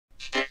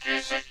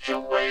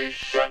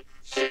situation,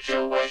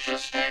 situation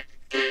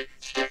sticky,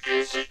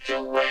 sticky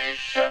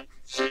situation,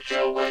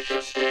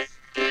 situation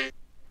sticky.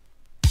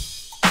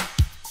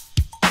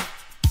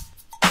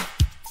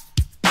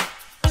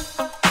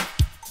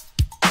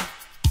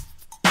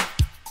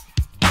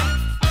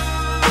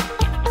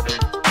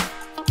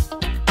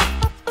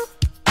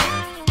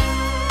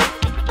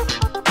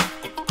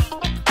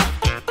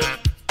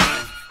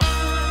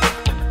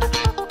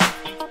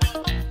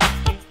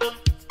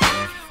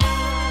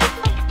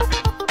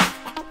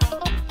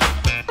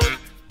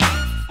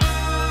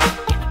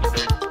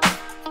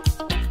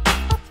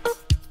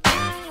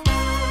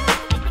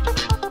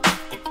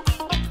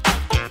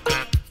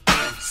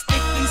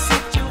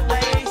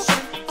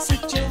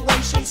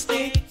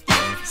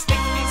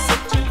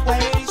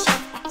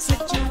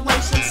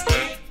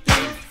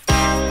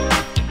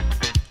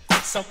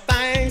 So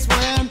things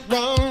went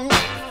wrong.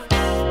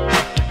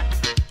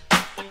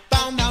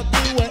 Found out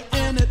you were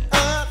in it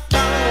alone.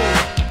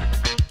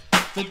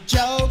 The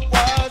joke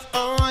was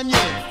on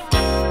you.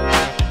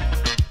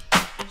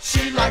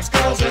 She likes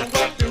girls and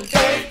what do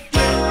they do?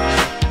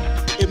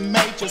 It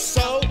made you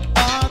so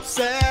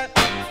upset.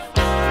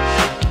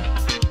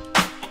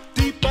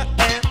 Deeper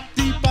and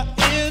deeper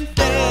in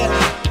there.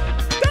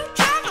 Don't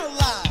tell no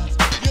lies,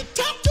 you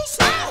talk too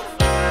slow.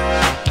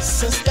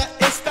 Sister,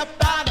 it's the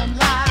bottom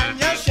line,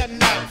 you should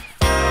know.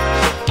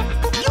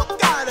 You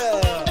got a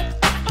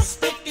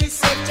sticky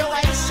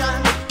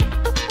situation.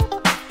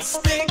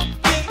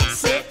 Sticky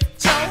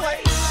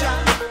situation.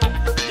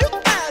 You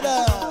got a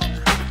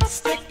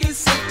sticky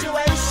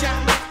situation.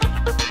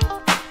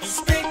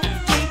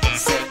 Sticky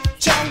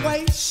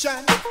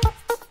situation.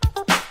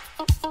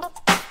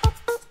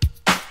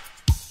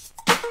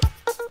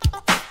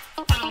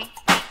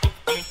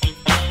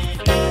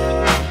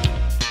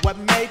 What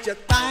made you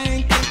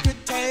think you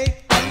could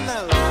take a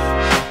load?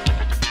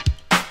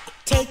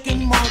 Taking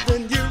more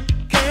than you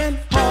can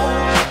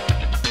hold.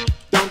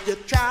 Don't you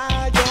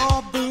try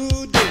your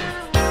voodoo.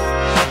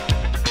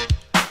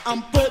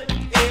 I'm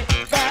putting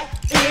it back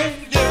in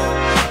you.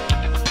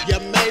 You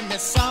made me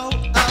so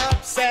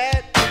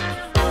upset.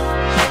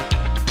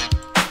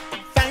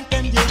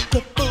 Thinking you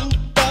could fool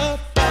the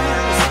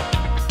fans.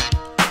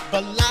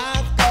 But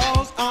life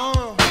goes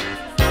on.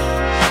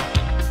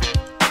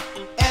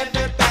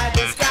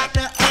 Everybody's got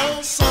their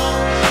own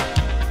song.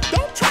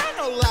 Don't try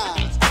no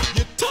lies,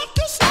 you talk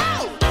too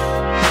slow.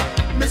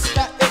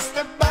 Mister, it's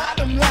the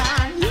bottom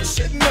line, you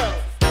should know.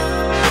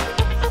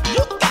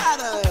 You got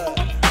a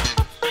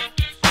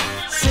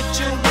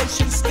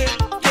situation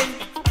sticky.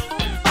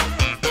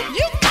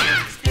 You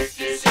got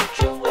Sticky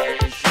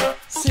situation,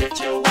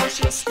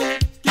 situation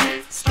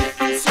sticky.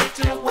 Sticky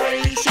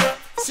situation.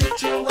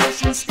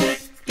 Situation sticky.